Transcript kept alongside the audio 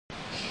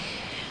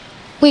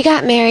We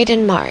got married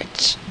in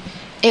March.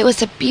 It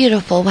was a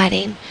beautiful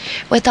wedding,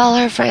 with all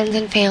our friends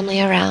and family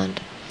around.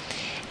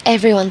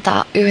 Everyone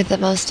thought we were the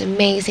most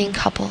amazing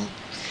couple.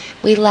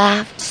 We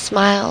laughed,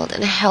 smiled,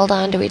 and held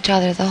on to each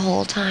other the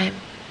whole time.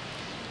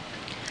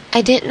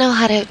 I didn't know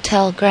how to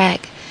tell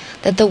Greg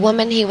that the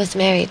woman he was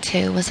married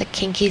to was a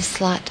kinky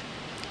slut.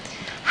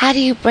 How do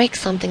you break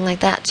something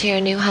like that to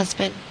your new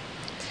husband?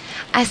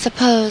 I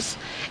suppose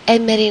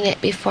admitting it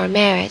before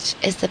marriage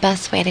is the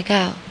best way to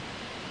go.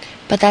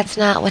 But that's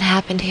not what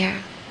happened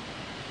here.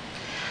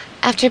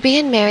 After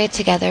being married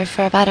together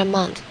for about a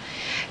month,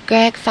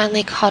 Greg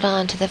finally caught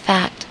on to the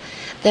fact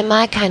that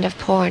my kind of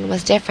porn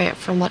was different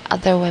from what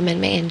other women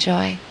may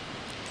enjoy.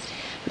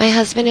 My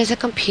husband is a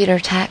computer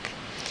tech.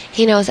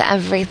 He knows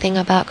everything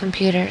about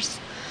computers.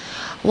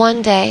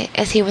 One day,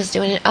 as he was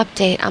doing an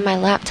update on my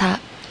laptop,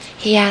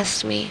 he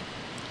asked me,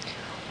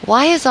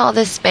 "Why is all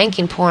this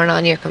spanking porn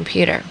on your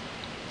computer?"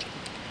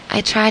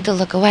 I tried to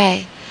look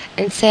away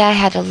and say I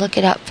had to look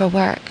it up for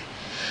work.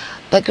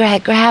 But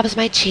Greg grabs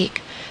my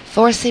cheek,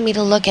 forcing me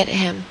to look at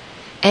him,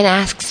 and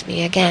asks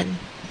me again.